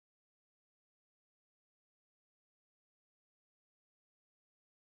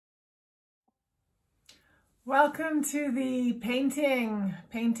Welcome to the painting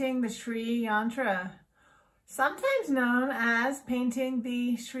the Sri Yantra, sometimes known as painting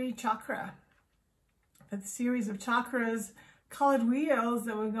the Sri Chakra. It's a series of chakras, colored wheels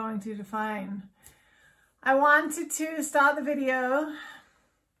that we're going to define. I wanted to start the video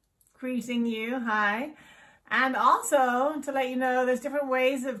greeting you, hi, and also to let you know there's different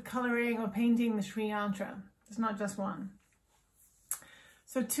ways of coloring or painting the Sri Yantra. It's not just one.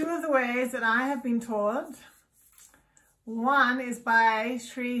 So two of the ways that I have been taught, one is by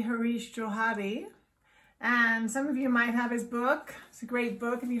Sri Harish Johari, and some of you might have his book. It's a great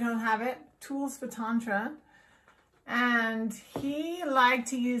book if you don't have it, Tools for Tantra. And he liked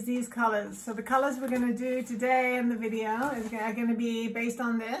to use these colors. So the colors we're going to do today in the video are going to be based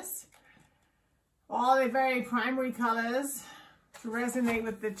on this. All the very primary colors to resonate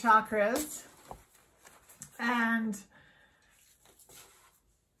with the chakras. And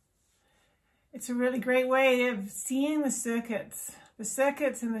it's a really great way of seeing the circuits. The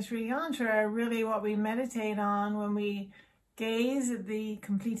circuits in the Sri Yantra are really what we meditate on when we gaze at the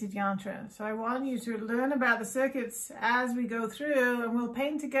completed yantra. So I want you to learn about the circuits as we go through, and we'll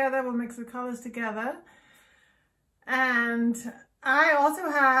paint together, we'll mix the colors together. And I also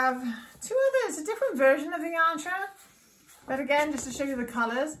have two others, a different version of the yantra, but again, just to show you the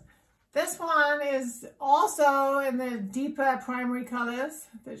colors. This one is also in the deeper primary colors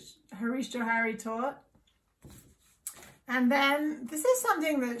that Harish Johari taught. And then this is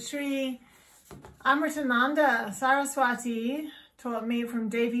something that Sri Amritananda Saraswati taught me from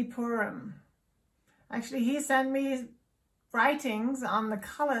Devi Puram. Actually, he sent me writings on the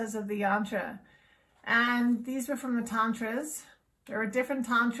colors of the yantra. And these were from the tantras. There are different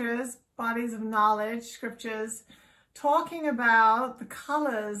tantras, bodies of knowledge, scriptures, talking about the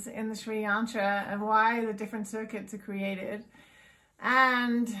colors in the Sri Yantra and why the different circuits are created.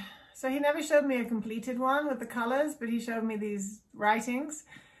 And so he never showed me a completed one with the colors, but he showed me these writings.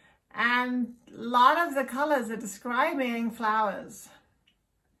 And a lot of the colors are describing flowers.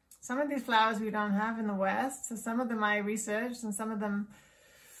 Some of these flowers we don't have in the West, so some of them I researched and some of them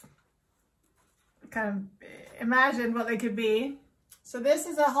kind of imagined what they could be. So this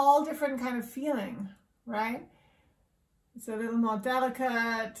is a whole different kind of feeling, right? It's a little more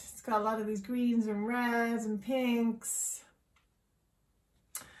delicate. It's got a lot of these greens and reds and pinks.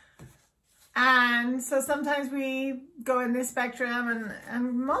 And so sometimes we go in this spectrum,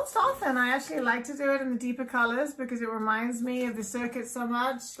 and most often I actually like to do it in the deeper colors because it reminds me of the circuit so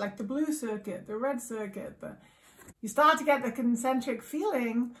much, like the blue circuit, the red circuit. You start to get the concentric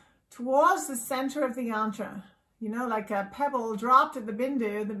feeling towards the center of the yantra. You know, like a pebble dropped at the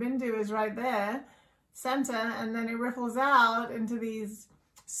bindu is right there, center, and then it ripples out into these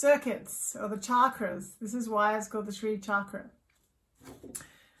circuits or the chakras. This is why it's called the Sri Chakra.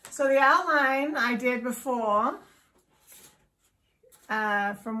 So the outline I did before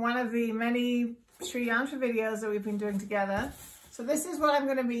from one of the many Sri Yantra videos that we've been doing together. So this is what I'm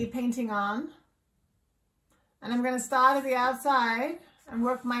going to be painting on. And I'm going to start at the outside and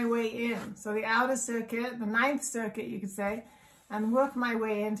work my way in. So the outer circuit, the ninth circuit you could say, and work my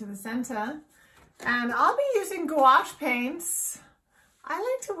way into the center. And I'll be using gouache paints. I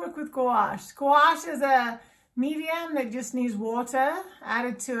like to work with gouache. Gouache is a medium that just needs water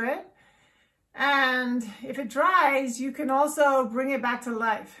added to it. And if it dries, you can also bring it back to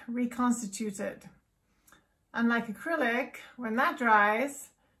life, reconstitute it. Unlike acrylic, when that dries,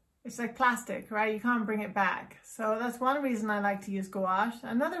 it's like plastic, right? You can't bring it back. So that's one reason I like to use gouache.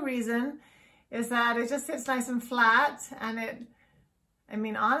 Another reason is that it just sits nice and flat, and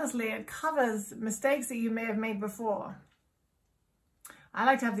honestly, it covers mistakes that you may have made before. I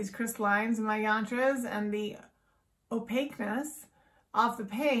like to have these crystallines in my yantras, and the opaqueness of the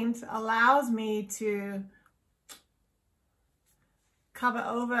paint allows me to cover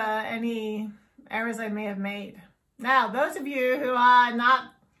over any errors I may have made. Now, those of you who are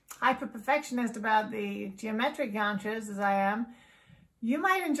not hyper-perfectionist about the geometric yantras, as I am, you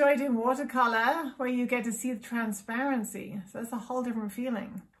might enjoy doing watercolor where you get to see the transparency. So that's a whole different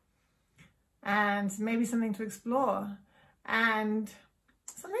feeling. And maybe something to explore. And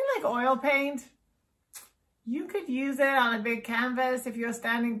something like oil paint, you could use it on a big canvas if you're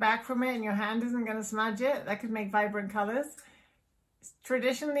standing back from it and your hand isn't going to smudge it. That could make vibrant colors.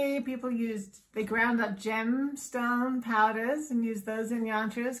 Traditionally, people they ground up gemstone powders and use those in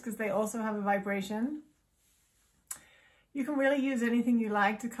yantras because they also have a vibration. You can really use anything you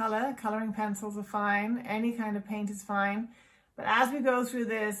like to color. Coloring pencils are fine. Any kind of paint is fine. But as we go through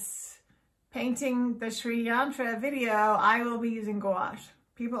this painting the Sri Yantra video, I will be using gouache.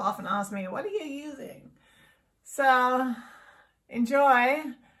 People often ask me, what are you using? So enjoy.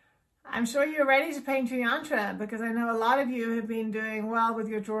 I'm sure you're ready to paint your yantra because I know a lot of you have been doing well with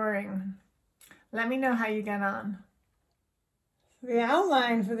your drawing. Let me know how you get on. The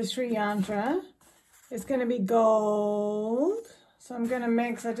outline for the Sri Yantra is going to be gold. So I'm going to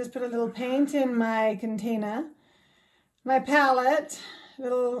mix, I just put a little paint in my container, my palette,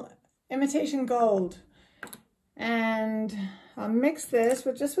 little imitation gold. And I'll mix this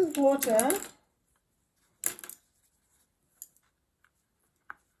just with water.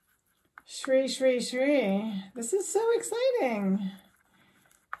 Shri, Shri, Shri. This is so exciting.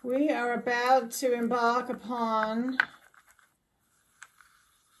 We are about to embark upon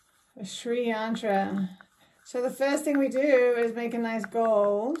a Sri Yantra. So the first thing we do is make a nice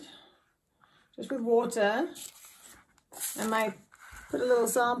gold, just with water. I might put a little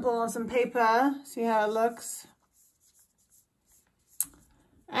sample on some paper, see how it looks.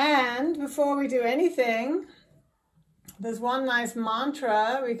 And before we do anything, there's one nice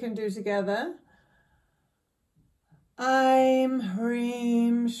mantra we can do together. I'm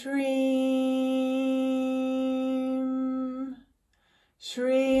Hreem Shreem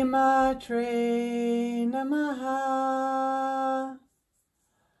Shri Matre Namaha.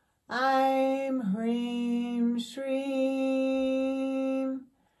 I'm Hreem Shreem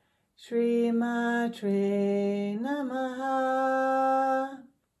Shri Matre Namaha.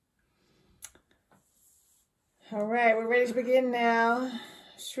 All right, we're ready to begin now.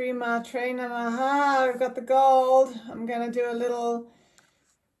 Shri Matre Namaha. I've got the gold. I'm going to do a little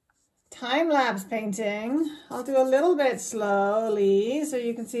time-lapse painting. I'll do a little bit slowly so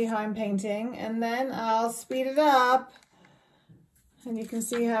you can see how I'm painting, and then I'll speed it up and you can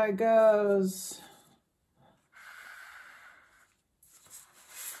see how it goes.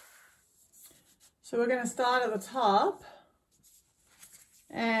 So we're going to start at the top,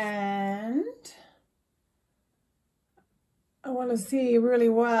 and I want to see really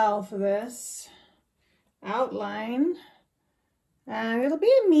well for this outline. And it'll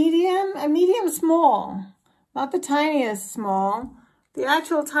be a medium small, not the tiniest small. The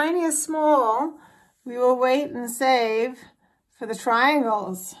actual tiniest small, we will wait and save for the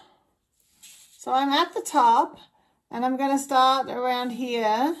triangles. So I'm at the top, and I'm going to start around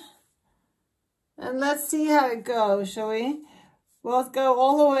here. And let's see how it goes, shall we? We'll go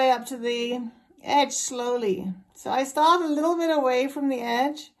all the way up to the edge slowly. So I start a little bit away from the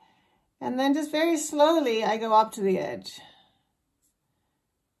edge, and then just very slowly I go up to the edge.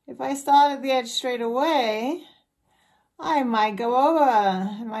 If I start at the edge straight away, I might go over.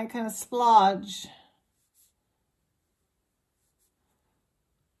 I might kind of splodge.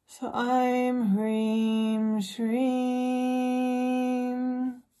 So I'm Hreem Shreem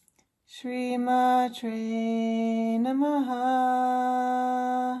Shri Matre Namaha.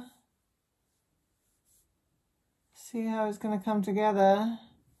 See how it's going to come together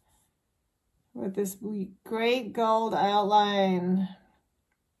with this great gold outline.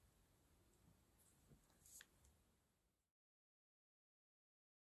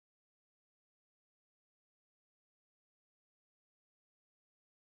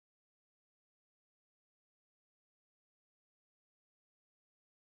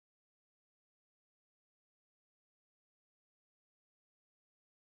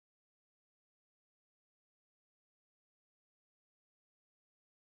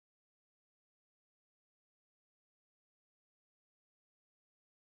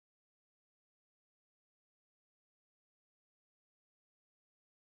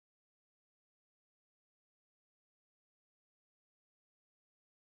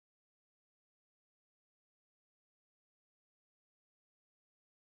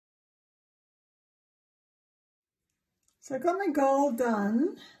 So I got my gold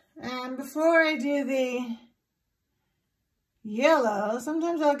done, and before I do the yellow,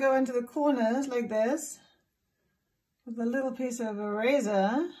 sometimes I'll go into the corners like this with a little piece of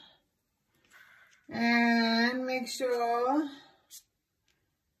eraser and make sure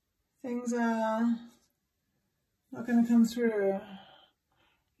things are not going to come through.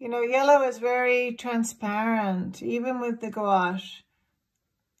 You know, yellow is very transparent, even with the gouache.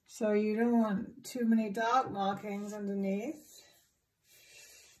 So you don't want too many dark markings underneath.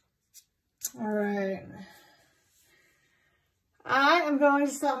 All right. I am going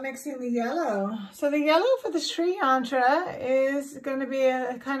to start mixing the yellow. So the yellow for the Sri Yantra is going to be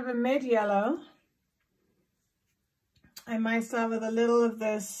a kind of a mid-yellow. I might start with a little of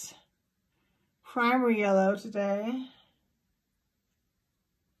this primary yellow today.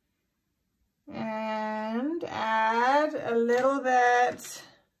 And add a little bit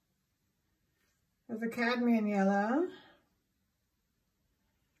of the cadmium yellow.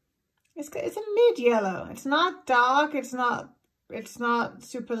 It's a mid-yellow. It's not dark, it's not it's not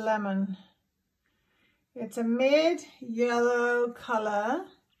super lemon. It's a mid-yellow color,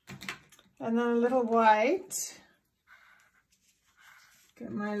 and then a little white.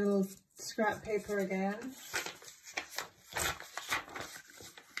 Get my little scrap paper again.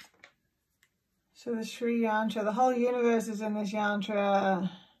 So the Sri Yantra, the whole universe is in this yantra.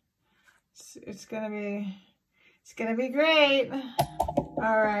 It's gonna be great.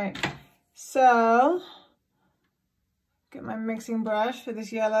 All right, so get my mixing brush for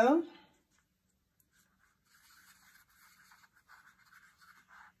this yellow.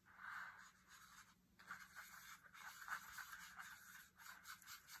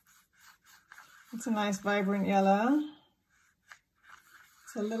 It's a nice vibrant yellow.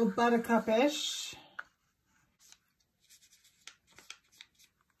 It's a little buttercup-ish.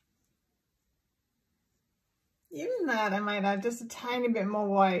 Even that, I might add just a tiny bit more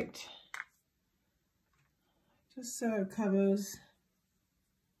white, just so it covers.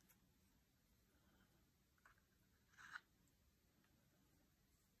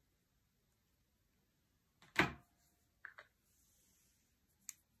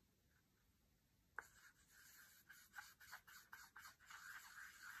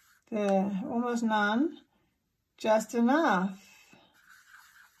 There, almost none, just enough.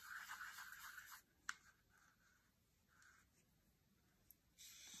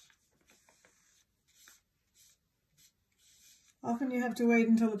 Often you have to wait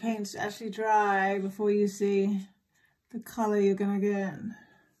until the paint's actually dry before you see the color you're gonna get.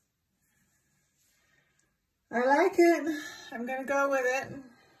 I like it. I'm gonna go with it.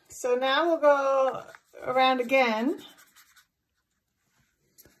 So now we'll go around again.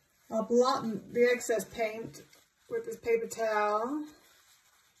 I'll blot the excess paint with this paper towel.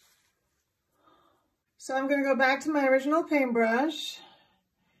 So I'm gonna go back to my original paintbrush.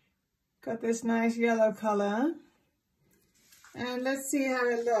 Got this nice yellow color. And let's see how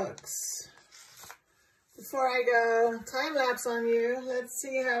it looks. Before I go time lapse on you, let's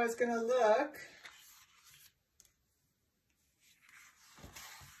see how it's gonna look.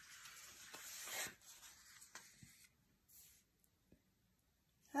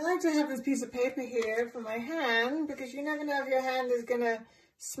 I like to have this piece of paper here for my hand because you never know if your hand is gonna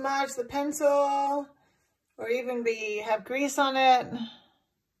smudge the pencil or even have grease on it.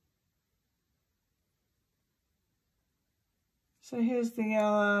 So here's the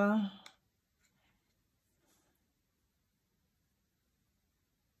yellow.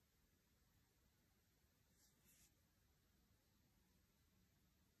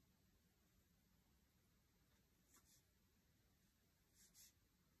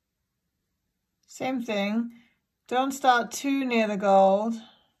 Same thing, don't start too near the gold.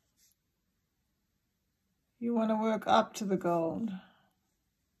 You want to work up to the gold.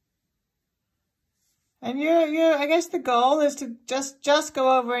 And I guess the goal is to just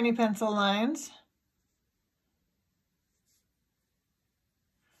go over any pencil lines.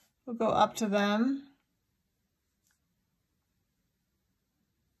 We'll go up to them.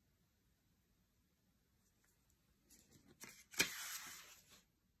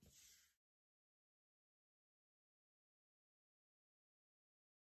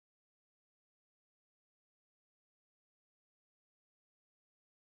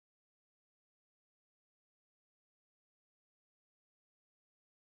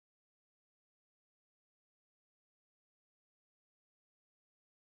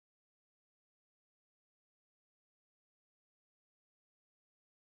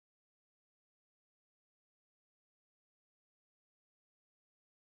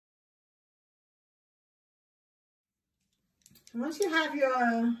 Once you have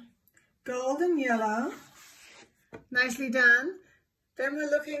your gold and yellow nicely done, then we're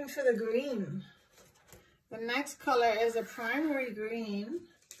looking for the green. The next color is a primary green,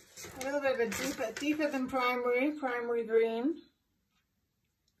 a little bit of a deeper than primary green.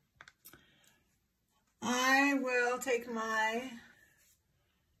 I will take my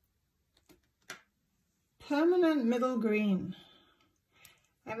permanent middle green.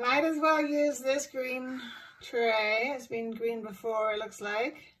 I might as well use this green tray. It's been green before, it looks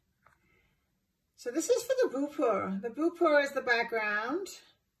like. So this is for the Bhupur. The Bhupur is the background.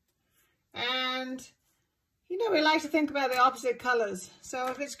 And, you know, we like to think about the opposite colors. So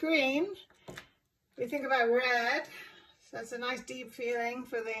if it's green, we think about red. So that's a nice deep feeling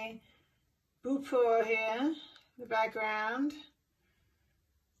for the Bhupur here, the background.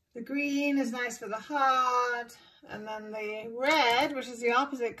 The green is nice for the heart. And then the red, which is the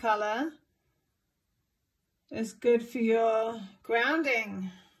opposite color, is good for your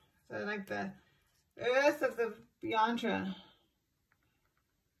grounding. So like the earth of the yantra.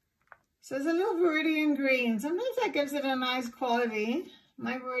 So it's a little Viridian green. Sometimes that gives it a nice quality.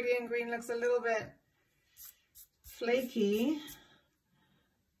 My Viridian green looks a little bit flaky.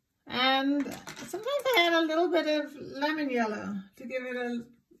 And sometimes I add a little bit of lemon yellow to give it a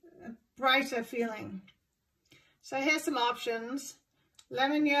brighter feeling. So here's some options.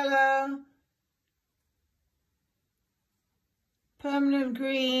 Lemon yellow, permanent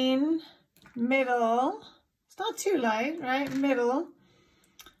green, middle. It's not too light, right? Middle.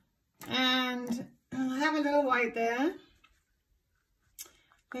 And I'll have a little white there.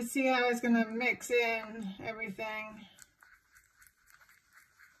 Let's see how it's going to mix in everything.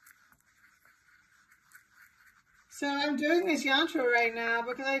 So I'm doing this yantra right now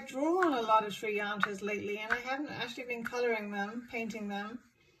because I've drawn a lot of Sri Yantras lately and I haven't actually been coloring them, painting them.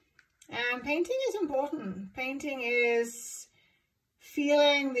 And painting is important. Painting is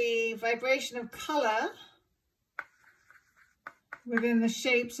feeling the vibration of color within the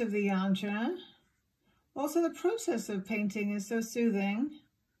shapes of the yantra. Also, the process of painting is so soothing.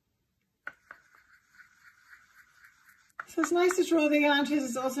 So it's nice to draw the yantras,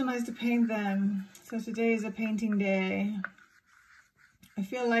 it's also nice to paint them. So today is a painting day. I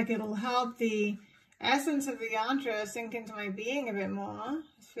feel like it'll help the essence of the yantra sink into my being a bit more. I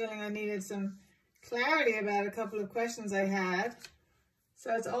was feeling I needed some clarity about a couple of questions I had.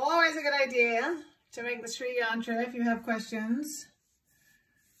 So it's always a good idea to make the Sri Yantra if you have questions.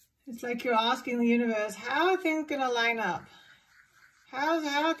 It's like you're asking the universe, how are things going to line up? How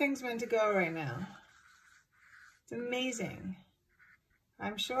are things meant to go right now? It's amazing.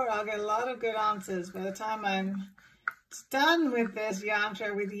 I'm sure I'll get a lot of good answers by the time I'm done with this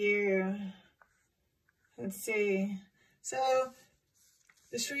yantra with you. Let's see. So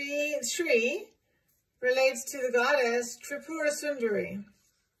the Sri relates to the goddess Tripura Sundari.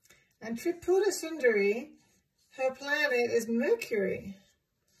 And Tripura Sundari, her planet is Mercury.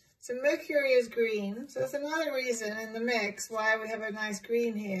 So Mercury is green. So that's another reason in the mix why we have a nice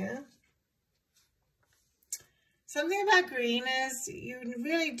green here. Something about green is you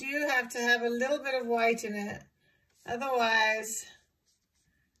really do have to have a little bit of white in it. Otherwise,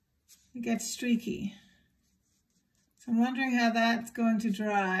 it gets streaky. So I'm wondering how that's going to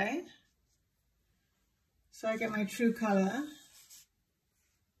dry. So I get my true color.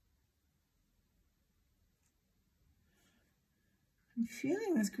 I'm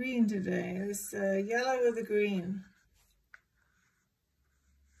feeling this green today, this yellow with the green.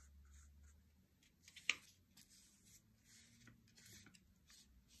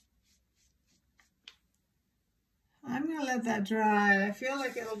 I'm going to let that dry. I feel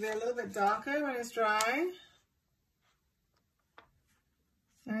like it'll be a little bit darker when it's dry.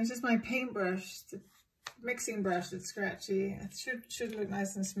 And it's just my paintbrush, the mixing brush that's scratchy. It should look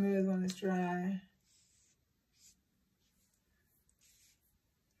nice and smooth when it's dry.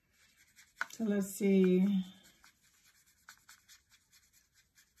 So let's see.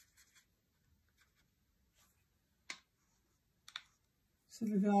 So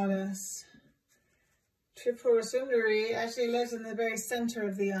the goddess Tripura Sundari actually lives in the very center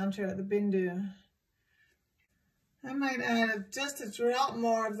of the yantra, the bindu. I might add just a drop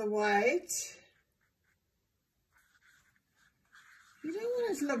more of the white. You don't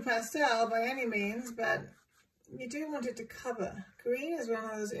want it to look pastel by any means, but you do want it to cover. Green is one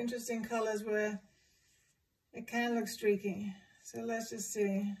of those interesting colors where it can look streaky. So let's just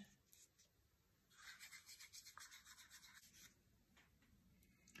see.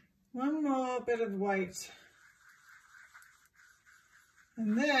 One more bit of white.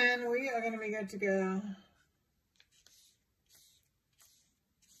 And then we are going to be good to go.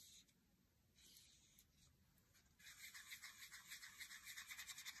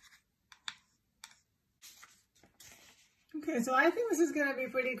 Okay, so I think this is going to be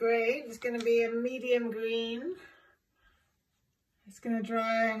pretty great. It's going to be a medium green. It's going to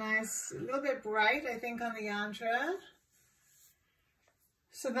dry a nice, a little bit bright, I think, on the yantra.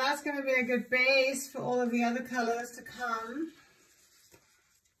 So that's going to be a good base for all of the other colors to come.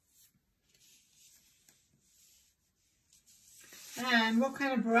 And what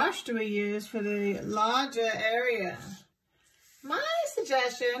kind of brush do we use for the larger area? My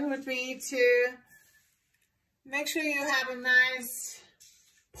suggestion would be to make sure you have a nice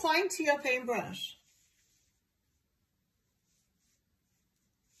point to your paintbrush.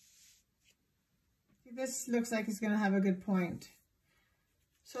 This looks like it's going to have a good point.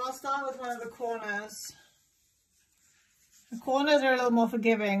 So I'll start with one of the corners. The corners are a little more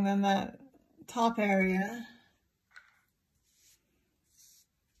forgiving than the top area.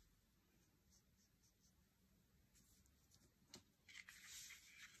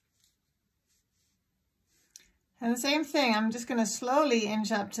 And the same thing, I'm just going to slowly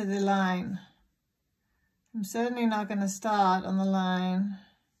inch up to the line. I'm certainly not going to start on the line.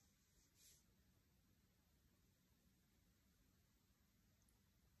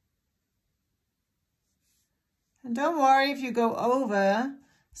 And don't worry if you go over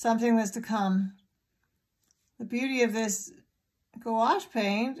something that's to come. The beauty of this gouache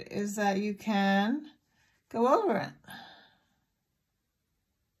paint is that you can go over it.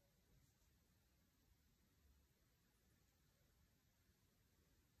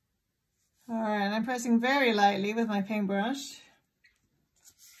 All right, and I'm pressing very lightly with my paintbrush.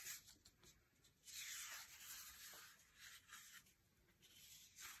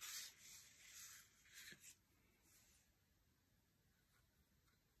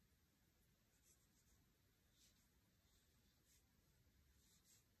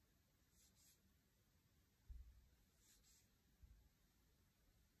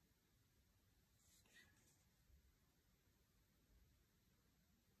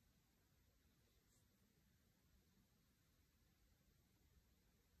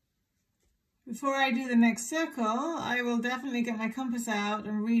 Before I do the next circle, I will definitely get my compass out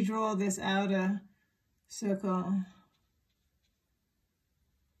and redraw this outer circle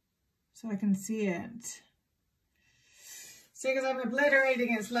so I can see it. See, because I'm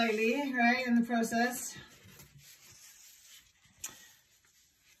obliterating it slightly, right, in the process.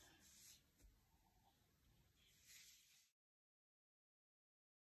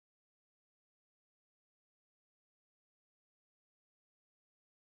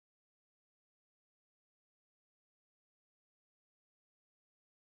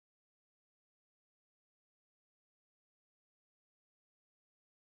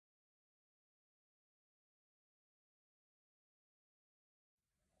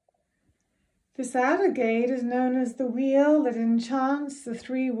 This outer gate is known as the wheel that enchants the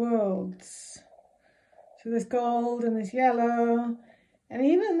three worlds. So this gold and this yellow and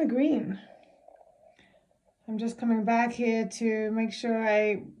even the green. I'm just coming back here to make sure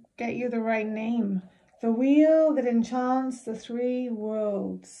I get you the right name. The wheel that enchants the three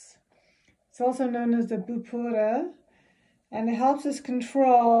worlds. It's also known as the Bupura, and it helps us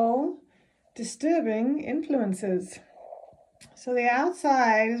control disturbing influences. So the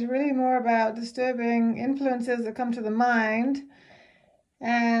outside is really more about disturbing influences that come to the mind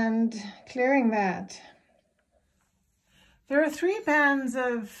and clearing that. There are 3 bands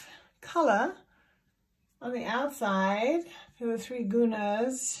of color on the outside for the 3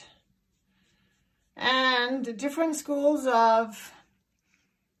 gunas, and different schools of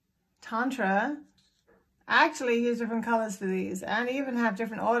Tantra actually use different colors for these and even have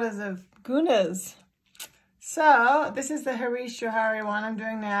different orders of gunas. So this is the Harish Johari one I'm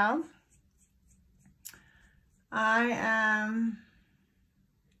doing now. I'm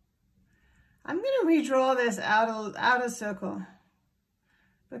going to redraw this outer circle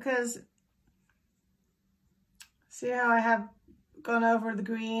because see how I have gone over the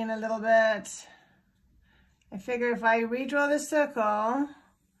green a little bit. I figure if I redraw this circle,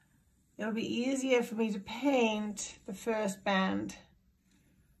 it'll be easier for me to paint the first band.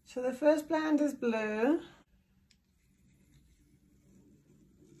 So the first band is blue.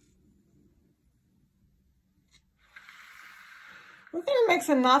 We're going to mix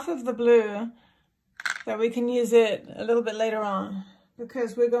enough of the blue that we can use it a little bit later on,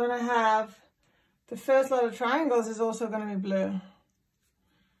 because we're going to have the first lot of triangles is also going to be blue.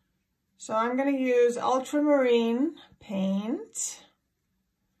 So I'm going to use ultramarine paint.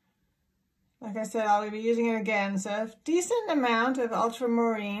 Like I said, I'll be using it again. So a decent amount of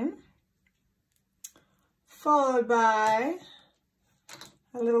ultramarine, followed by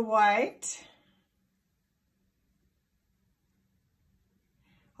a little white.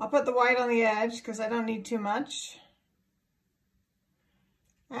 I'll put the white on the edge because I don't need too much.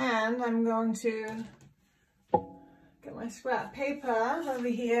 And I'm going to get my scrap paper over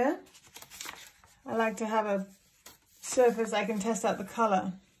here. I like to have a surface I can test out the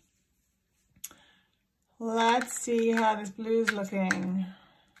color. Let's see how this blue's looking.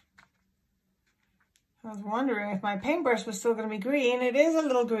 I was wondering if my paintbrush was still going to be green. It is a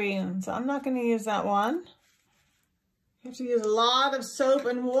little green, so I'm not going to use that one. You have to use a lot of soap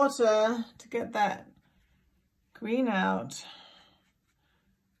and water to get that green out.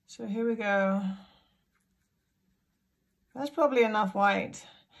 So here we go. That's probably enough white.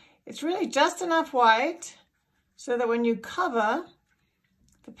 It's really just enough white so that when you cover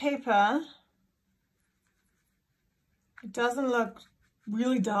the paper, it doesn't look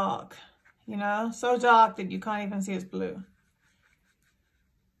really dark, you know, so dark that you can't even see it's blue.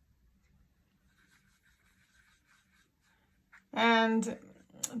 And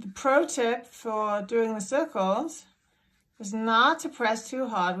the pro tip for doing the circles is not to press too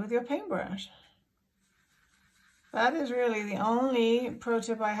hard with your paintbrush. That is really the only pro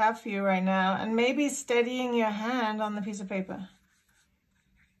tip I have for you right now, and maybe steadying your hand on the piece of paper.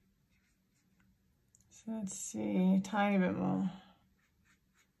 So let's see, a tiny bit more.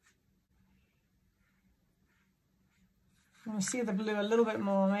 I want to see the blue a little bit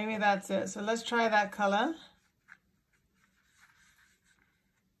more, maybe that's it. So let's try that color.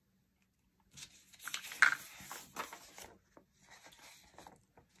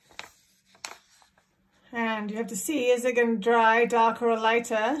 And you have to see, is it going to dry darker or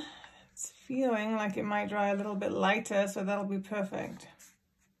lighter? It's feeling like it might dry a little bit lighter, so that'll be perfect.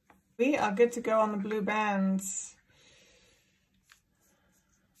 We are good to go on the blue bands.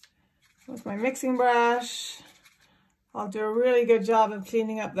 With my mixing brush, I'll do a really good job of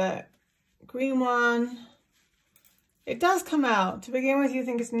cleaning up that green one. It does come out. To begin with, you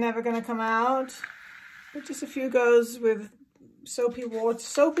think it's never going to come out, but just a few goes with soapy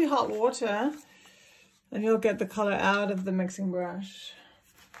hot water, and you'll get the color out of the mixing brush.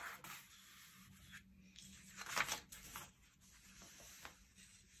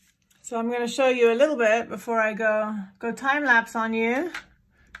 So I'm going to show you a little bit before I go time lapse on you,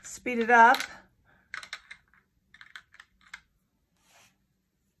 speed it up.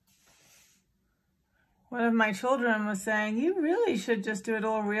 One of my children was saying, you really should just do it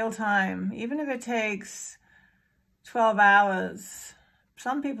all real time, even if it takes 12 hours.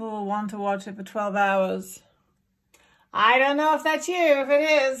 Some people will want to watch it for 12 hours. I don't know if that's you. If it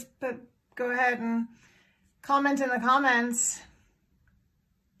is, but go ahead and comment in the comments.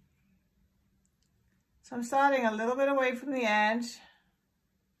 So I'm starting a little bit away from the edge,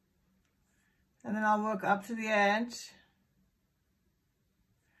 and then I'll work up to the edge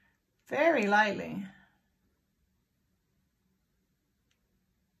very lightly.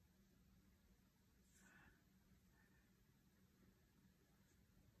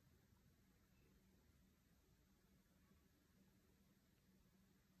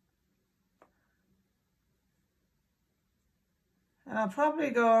 And I'll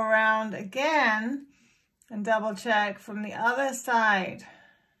probably go around again and double check from the other side.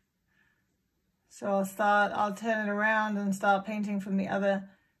 So I'll turn it around and start painting from the other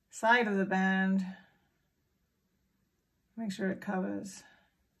side of the band. Make sure it covers.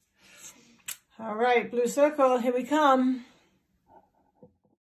 All right, blue circle, here we come.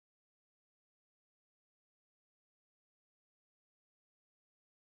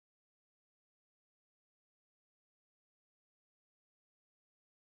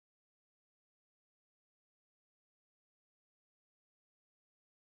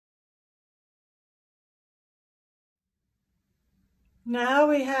 Now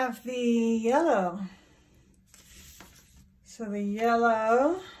we have the yellow. So the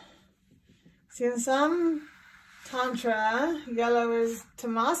yellow, see, in some tantra, yellow is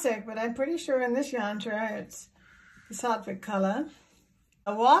tamasic, but I'm pretty sure in this yantra it's the sattvic color.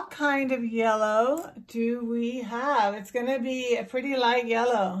 What kind of yellow do we have? It's going to be a pretty light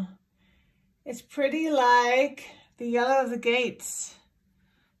yellow. It's pretty like the yellow of the gates.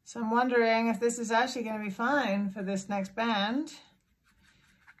 So I'm wondering if this is actually going to be fine for this next band.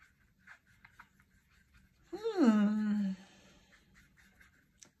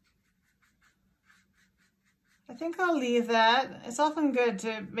 I think I'll leave that. It's often good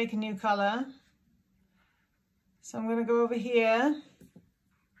to make a new color. So I'm going to go over here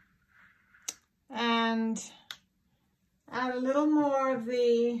and add a little more of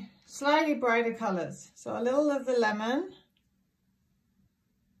the slightly brighter colors. So a little of the lemon.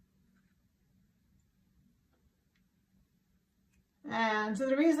 And so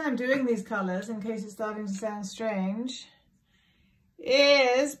the reason I'm doing these colors, in case it's starting to sound strange,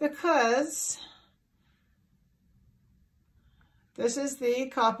 is because this is the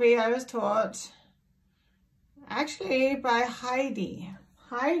copy I was taught actually by Heidi.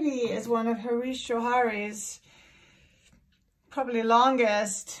 Heidi is one of Harish Johari's probably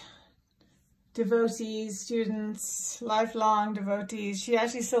longest devotees, students, lifelong devotees. She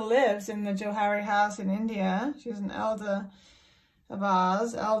actually still lives in the Johari house in India. She's an elder of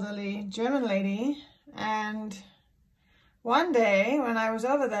ours, elderly German lady. And one day when I was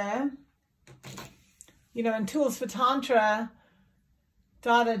over there, you know, in Tools for Tantra,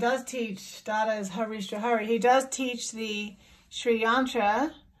 Dada does teach, Dada is Harish Johari, he does teach the Sri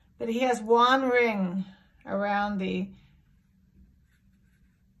Yantra, but he has one ring around the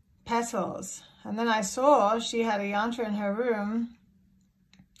petals. And then I saw she had a yantra in her room,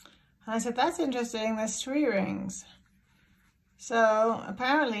 and I said, that's interesting, there's 3 rings. So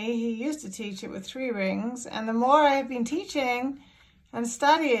apparently he used to teach it with 3 rings, and the more I've been teaching And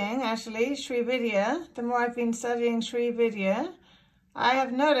studying, actually, Sri Vidya, the more I've been studying Sri Vidya, I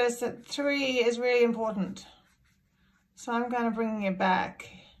have noticed that 3 is really important. So I'm kind of bringing it back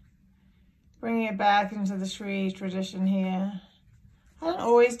into the Sri tradition here. I don't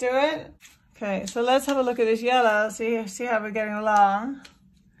always do it. Okay, so let's have a look at this yellow, see how we're getting along.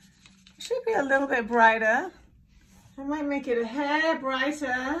 It should be a little bit brighter. I might make it a hair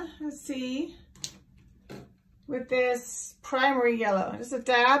brighter, let's see, with this primary yellow, just a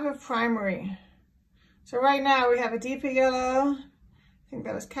dab of primary. So right now we have a deeper yellow, I think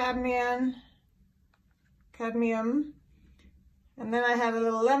that was cadmium, and then I had a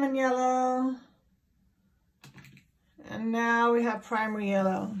little lemon yellow, and now we have primary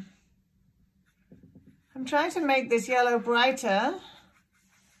yellow. I'm trying to make this yellow brighter,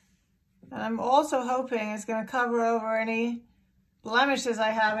 and I'm also hoping it's going to cover over any blemishes I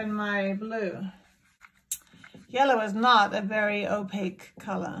have in my blue. Yellow is not a very opaque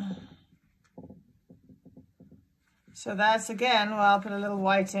color. So that's again, well, I'll put a little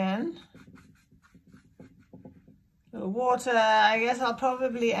white in. A little water. I guess I'll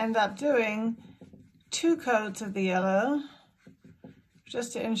probably end up doing 2 coats of the yellow,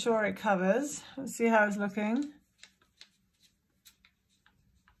 just to ensure it covers. Let's see how it's looking.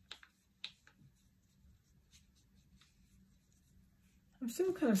 I'm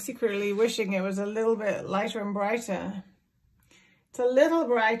still kind of secretly wishing it was a little bit lighter and brighter. It's a little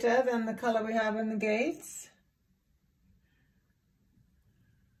brighter than the color we have in the gates.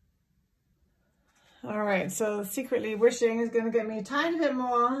 All right, so secretly wishing is going to get me a tiny bit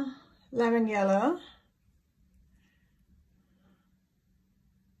more lemon yellow.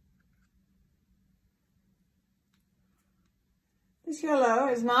 This yellow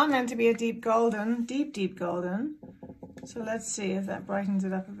is not meant to be a deep golden, deep golden. So let's see if that brightens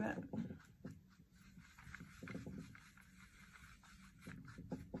it up a bit.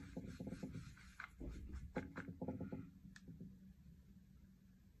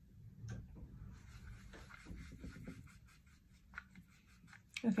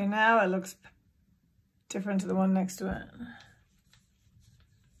 Okay, now it looks different to the one next to it.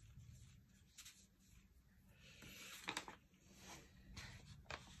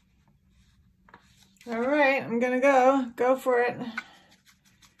 All right, I'm gonna go for it.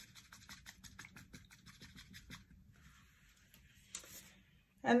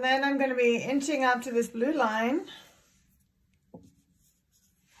 And then I'm gonna be inching up to this blue line.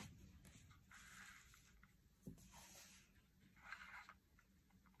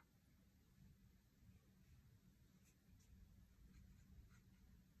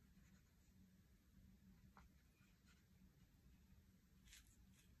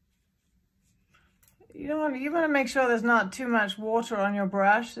 You want to make sure there's not too much water on your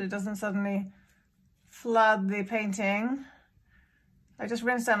brush, so it doesn't suddenly flood the painting. I just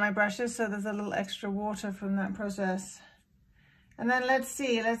rinsed out my brushes, so there's a little extra water from that process. And then let's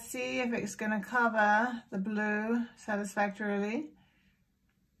see if it's going to cover the blue satisfactorily.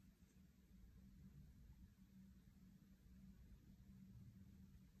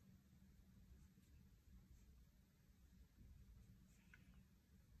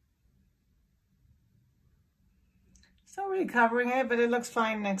 It's not really covering it, but it looks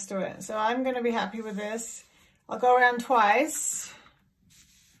fine next to it. So I'm going to be happy with this. I'll go around twice.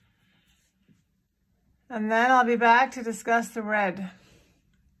 And then I'll be back to discuss the red.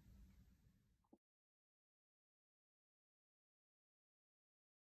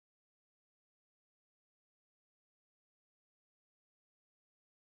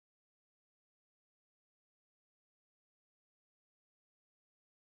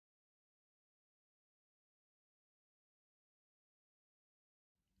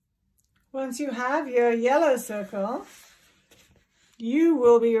 Once you have your yellow circle, you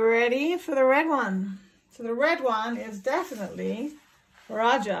will be ready for the red one. So the red one is definitely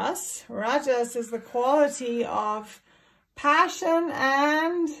Rajas. Rajas is the quality of passion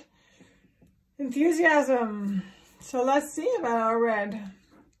and enthusiasm. So let's see about our red.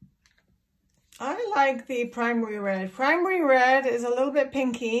 I like the primary red. Primary red is a little bit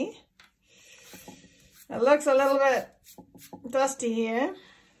pinky. It looks a little bit dusty here.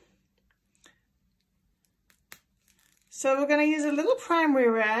 So we're going to use a little primary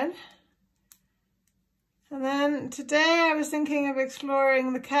red. And then today I was thinking of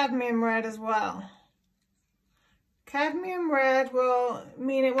exploring the cadmium red as well. Cadmium red will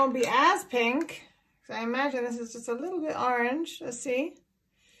mean it won't be as pink. So I imagine this is just a little bit orange. Let's see.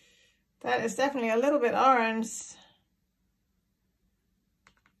 That is definitely a little bit orange.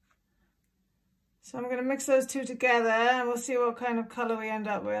 So I'm going to mix those two together and we'll see what kind of color we end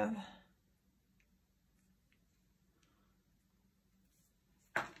up with.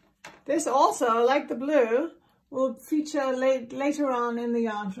 This also, like the blue, will feature later on in the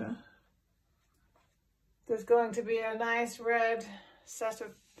yantra. There's going to be a nice red set of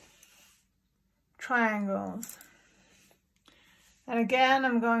triangles. And again,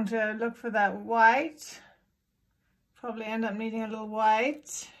 I'm going to look for that white. Probably end up needing a little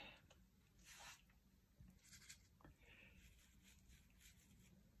white.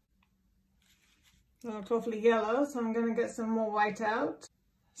 It looks awfully yellow, so I'm going to get some more white out.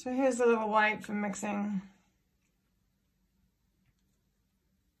 So here's a little white for mixing.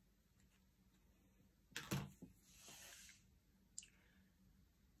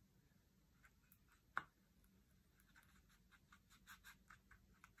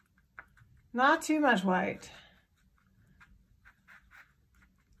 Not too much white.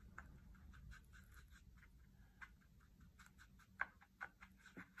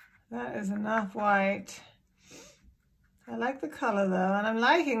 That is enough white. I like the color though, and I'm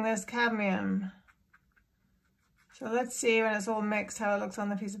liking this cadmium. So let's see when it's all mixed how it looks on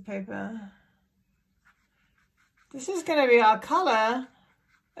the piece of paper. This is going to be our color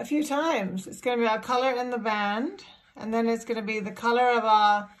a few times. It's going to be our color in the band, and then it's going to be the color of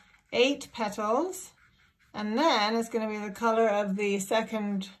our 8 petals, and then it's going to be the color of the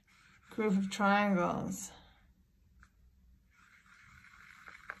second group of triangles.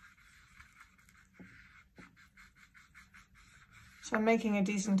 So I'm making a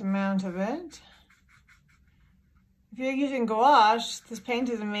decent amount of it. If you're using gouache, this paint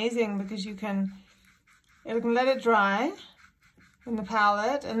is amazing because you can let it dry in the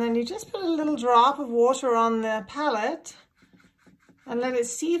palette, and then you just put a little drop of water on the palette and let it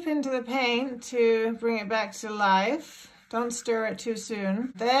seep into the paint to bring it back to life. Don't stir it too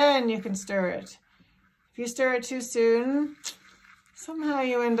soon. Then you can stir it. If you stir it too soon, somehow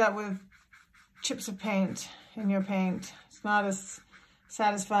you end up with chips of paint in your paint. It's not as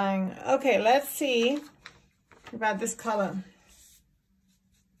satisfying. Okay, let's see about this color.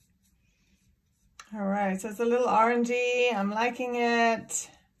 All right, so it's a little orangey. I'm liking it.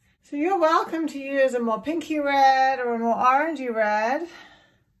 So you're welcome to use a more pinky red or a more orangey red.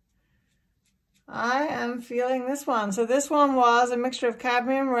 I am feeling this one. So this one was a mixture of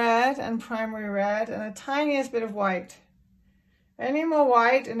cadmium red and primary red and a tiniest bit of white. Any more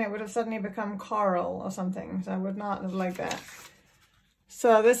white and it would have suddenly become coral or something. So I would not have liked that.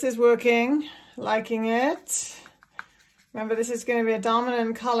 So this is working, liking it. Remember, this is going to be a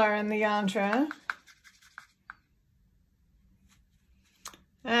dominant color in the yantra.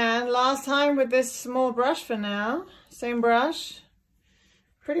 And last time with this small brush for now, same brush.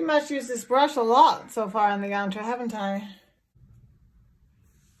 Pretty much used this brush a lot so far in the yantra, haven't I?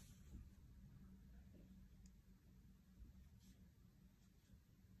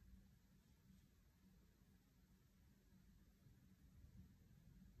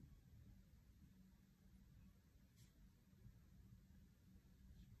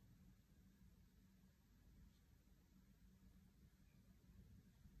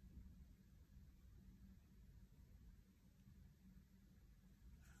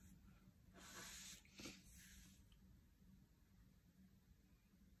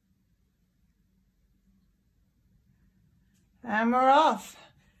 And we're off.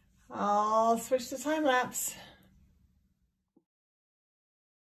 I'll switch to time lapse.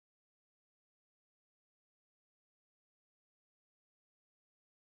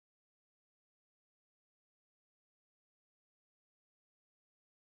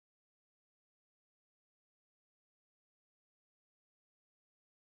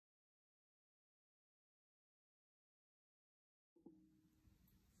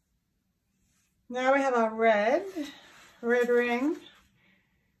 Now we have our red ring.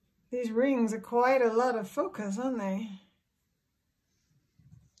 These rings are quite a lot of focus, aren't they?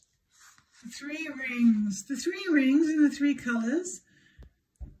 The 3 rings. The 3 rings in the 3 colors.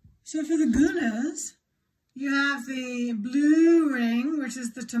 So for the gunas, you have the blue ring, which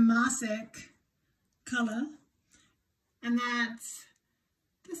is the tamasic color. And that's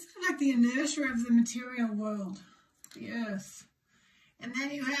sort of like the inertia of the material world, the earth. And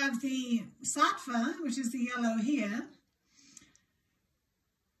then you have the sattva, which is the yellow here.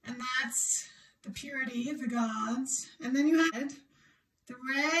 And that's the purity of the gods. And then you have the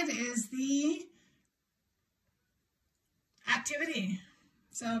red is the activity.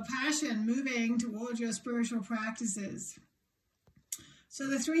 So passion, moving towards your spiritual practices. So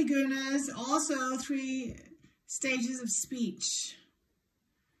the 3 gunas, also 3 stages of speech.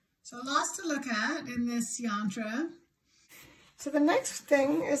 So lots to look at in this yantra. So the next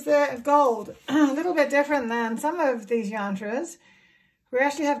thing is the gold. A little bit different than some of these yantras. We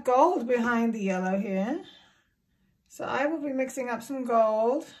actually have gold behind the yellow here. So I will be mixing up some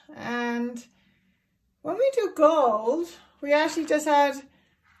gold, and when we do gold, we actually just add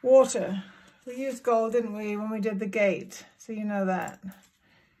water. We used gold, didn't we, when we did the gate? So you know that.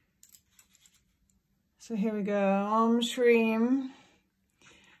 So here we go. Om Shreem.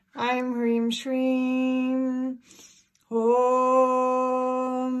 I'm Hreem Shreem.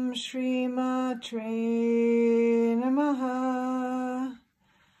 Om Shri Matre Namaha.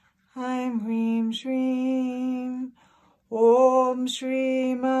 I'm Hreem Shreem. Om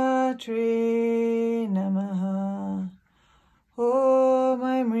Shri Matre Namaha. Om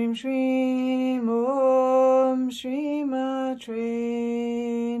I'm Hreem Shreem. Om Shri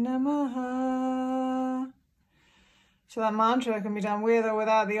Matre Namaha. So that mantra can be done with or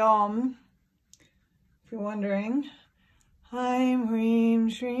without the Om, if you're wondering. I'm Hreem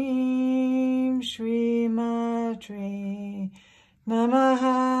Shreem Shri Matre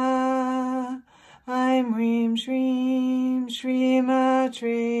Namaha. I'm Hreem Shreem Shri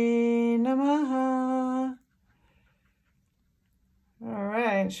Matre Namaha. All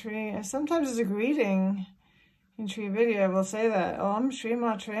right, Shri. Sometimes it's a greeting in Shri video. We'll say that. Om Shri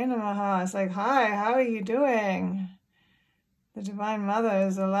Matre Namaha. It's like, hi, how are you doing? The Divine Mother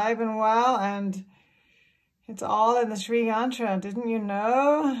is alive and well, and it's all in the Sri Yantra. Didn't you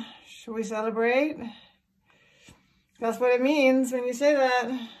know? Should we celebrate? That's what it means when you say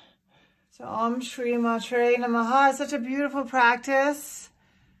that. So Om Shri Matre Namaha is such a beautiful practice.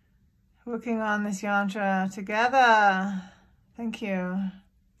 Working on this yantra together. Thank you.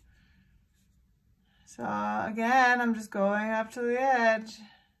 So again, I'm just going up to the edge.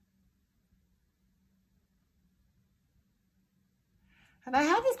 And I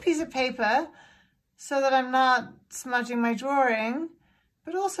have this piece of paper so that I'm not smudging my drawing,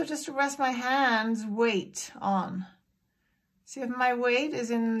 but also just to rest my hand's weight on. See, if my weight is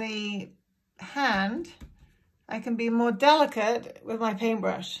in the hand, I can be more delicate with my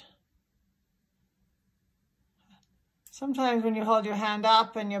paintbrush. Sometimes when you hold your hand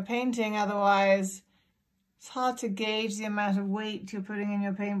up and you're painting, otherwise, it's hard to gauge the amount of weight you're putting in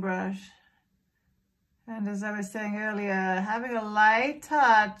your paintbrush. And as I was saying earlier, having a light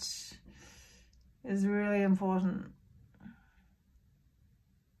touch is really important.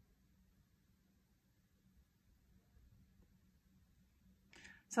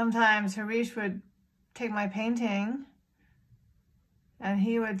 Sometimes Harish would take my painting and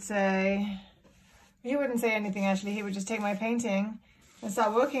he would say, he wouldn't say anything actually, he would just take my painting and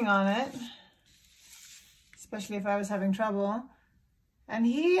start working on it, especially if I was having trouble. And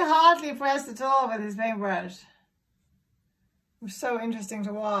he hardly pressed at all with his paintbrush. It was so interesting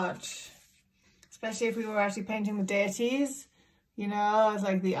to watch, especially if we were actually painting the deities. You know, it's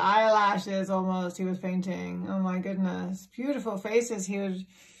like the eyelashes almost he was painting. Oh my goodness. Beautiful faces he would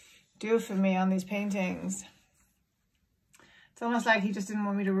do for me on these paintings. It's almost like he just didn't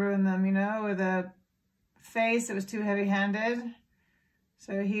want me to ruin them, you know, with a face that was too heavy-handed.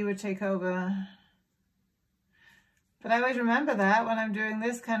 So he would take over. But I always remember that when I'm doing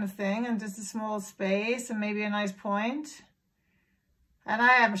this kind of thing and just a small space and maybe a nice point. And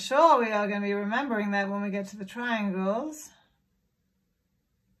I am sure we are going to be remembering that when we get to the triangles.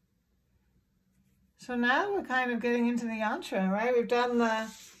 So now we're kind of getting into the yantra, right? We've done the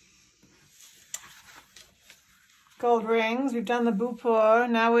gold rings, we've done the bupur,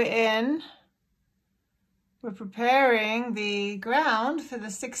 now we're in. We're preparing the ground for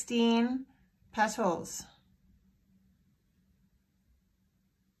the 16 petals.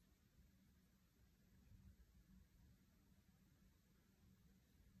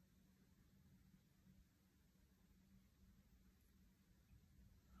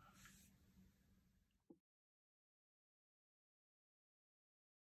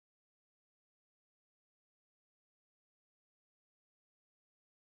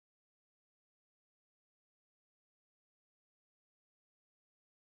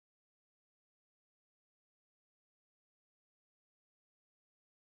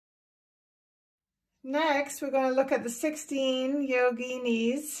 Next, we're going to look at the 16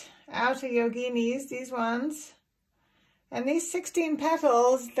 yoginis, outer yoginis, these ones. And these 16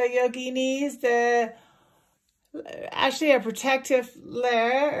 petals, the yoginis, they're actually a protective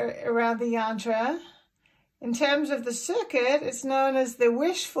layer around the yantra. In terms of the circuit, it's known as the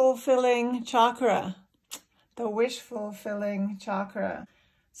wish-fulfilling chakra. The wish-fulfilling chakra.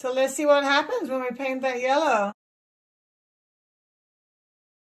 So let's see what happens when we paint that yellow.